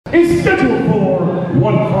is scheduled for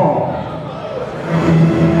one fall.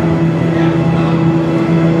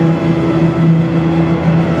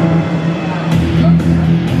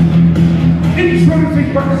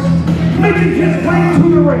 Introducing first, making his way to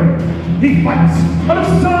the ring, he fights out of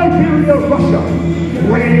Siberia, Russia,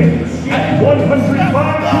 weighing at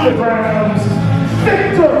 105 kilograms,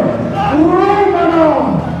 Victor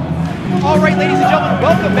Romanoff. All right, ladies and gentlemen,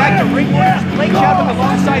 welcome back to Ring Warriors Play Chapter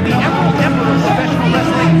alongside the Emerald Emperor of professional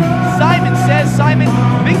wrestling, Simon Says. Simon,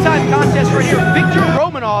 big time contest right here. Victor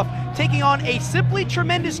Romanoff taking on a simply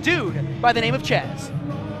tremendous dude by the name of Chaz.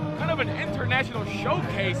 Kind of an international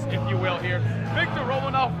showcase, if you will, here. Victor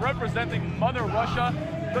Romanoff representing Mother Russia,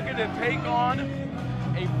 looking to take on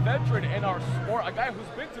a veteran in our sport, a guy who's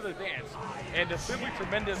been to the dance, and a simply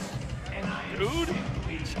tremendous dude,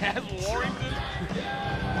 Chaz Warrington.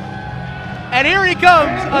 And here he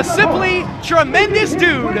comes, a simply tremendous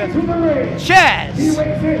dude, Chaz. He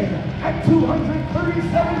weighs in at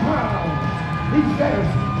 237 pounds. He says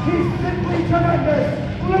he's simply tremendous.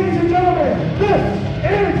 Ladies and gentlemen, this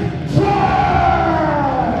is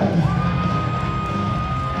Chaz!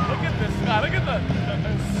 Look at this guy, look at the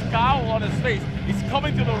scowl on his face. He's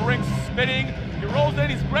coming to the ring spitting. He rolls in,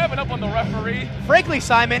 he's grabbing up on the referee. Frankly,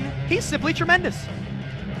 Simon, he's simply tremendous.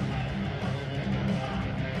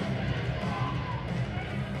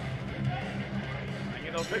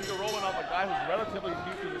 Victor Romanoff, a guy who's relatively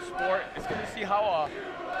new to the sport, it's going to see how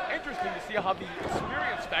interesting to see how the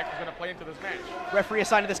experience factor is going to play into this match. Referee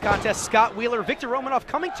assigned to this contest, Scott Wheeler. Victor Romanoff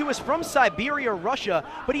coming to us from Siberia, Russia,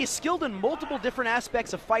 but he is skilled in multiple different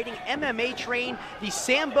aspects of fighting, MMA trained, the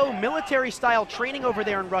Sambo military style training over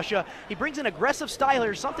there in Russia. He brings an aggressive style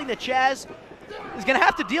here, something that Chaz is going to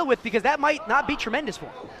have to deal with because that might not be tremendous for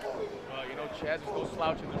him. Well, you know, Chaz is no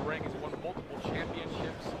slouch in the ring. He's won multiple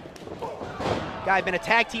championships. Guy been a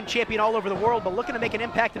tag team champion all over the world, but looking to make an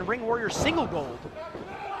impact in Ring Warriors single gold.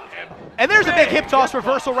 And there's a big hip toss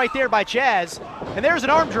reversal right there by Chaz. And there's an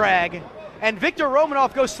arm drag. And Victor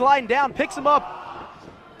Romanoff goes sliding down, picks him up.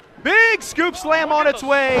 Big scoop slam on its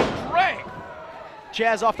way.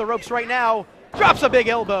 Chaz off the ropes right now. Drops a big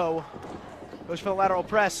elbow. Goes for the lateral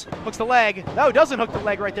press. Hooks the leg. No, doesn't hook the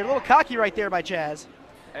leg right there. A little cocky right there by Chaz.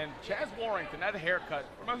 And Chaz Warrington, that haircut,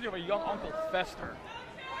 reminds me of a young Uncle Fester.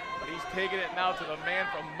 But he's taking it now to the man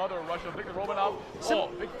from Mother Russia, Victor Romanoff.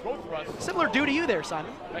 Big throat thrust. Similar due to you there,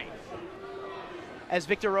 Simon. Nice. As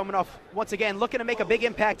Victor Romanoff, once again, looking to make a big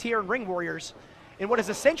impact here in Ring Warriors in what is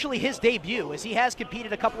essentially his debut, as he has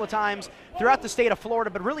competed a couple of times throughout the state of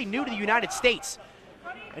Florida, but really new to the United States.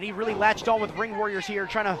 And he really latched on with Ring Warriors here,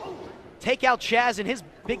 trying to take out Chaz in his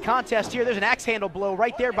big contest here. There's an axe handle blow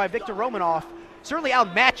right there by Victor Romanoff. Certainly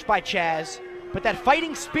outmatched by Chaz. But that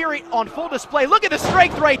fighting spirit on full display. Look at the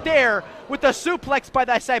strength right there with the suplex by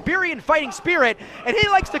the Siberian fighting spirit. And he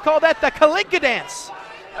likes to call that the Kalinka dance.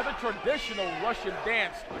 That's a traditional Russian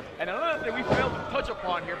dance. And another thing we failed to touch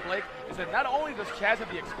upon here, Blake, is that not only does Chaz have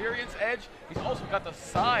the experience edge, he's also got the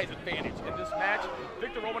size advantage in this match.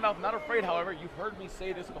 Victor Romanoff not afraid, however, you've heard me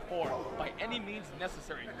say this before, by any means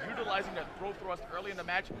necessary, utilizing that throw thrust early in the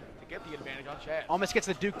match to get the advantage on Chaz. Almost gets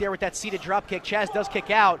the Duke there with that seated drop kick. Chaz does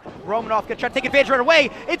kick out. Romanoff gonna try to take advantage right away.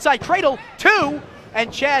 Inside cradle, 2. And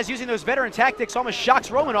Chaz, using those veteran tactics, almost shocks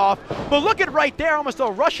Romanoff. But look at right there, almost a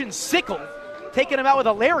Russian sickle. Taking him out with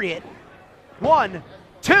a lariat. 1,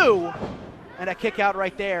 2, and a kick out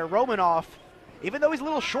right there. Romanoff, even though he's a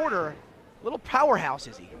little shorter, a little powerhouse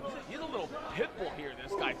is he. He's a little pit bull here,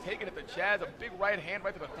 this guy. Taking it to Chaz, a big right hand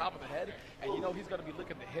right to the top of the head. And you know he's going to be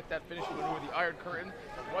looking to hit that finishing maneuver with the Iron Curtain.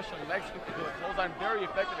 The Russian leg sweep to the clothesline, very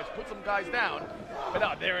effective. It's put some guys down. But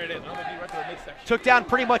now, there it is. Another knee right to the midsection. Took down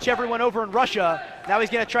pretty much everyone over in Russia. Now he's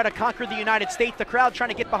going to try to conquer the United States. The crowd trying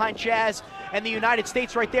to get behind Chaz and the United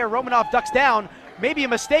States right there. Romanoff ducks down. Maybe a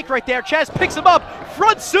mistake right there. Chaz picks him up.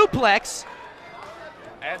 Front suplex.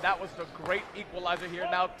 And that was the great equalizer here,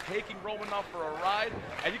 now taking Romanoff for a ride.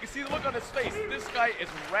 And you can see the look on his face. This guy is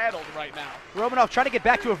rattled right now. Romanoff trying to get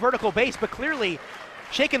back to a vertical base, but clearly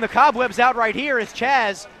shaking the cobwebs out right here is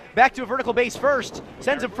Chaz. Back to a vertical base first.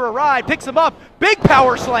 Sends him for a ride, picks him up. Big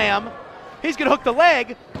power slam. He's going to hook the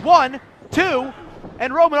leg. 1, 2,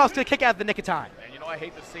 and Romanoff's going to kick out at the nick of time. And you know, I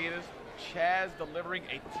hate to say this, Chaz delivering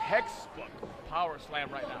a textbook power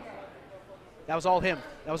slam right now. That was all him.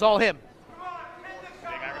 That was all him.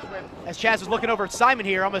 As Chaz is looking over at Simon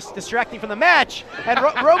here, almost distracting from the match, and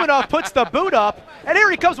Romanoff puts the boot up, and here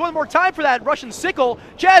he comes one more time for that Russian sickle.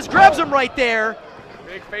 Chaz grabs him right there.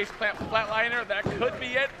 Big face clamp flatliner, that could be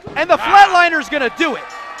it. And the flatliner's gonna do it.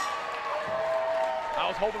 I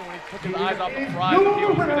was hoping when he took his eyes off the prize that he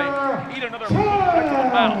was gonna eat another boot right to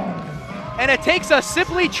the mouth. And it takes a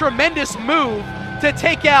simply tremendous move to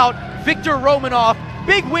take out Victor Romanoff.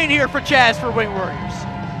 Big win here for Chaz for Wing Warriors.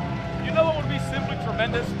 You know what would be simply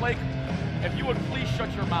tremendous, Blake? If you would please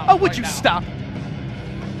shut your mouth. Oh, would right you now. stop?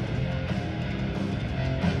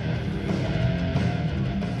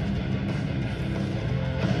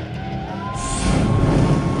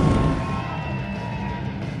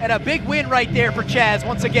 And a big win right there for Chaz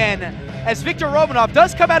once again, as Victor Romanoff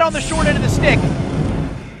does come out on the short end of the stick.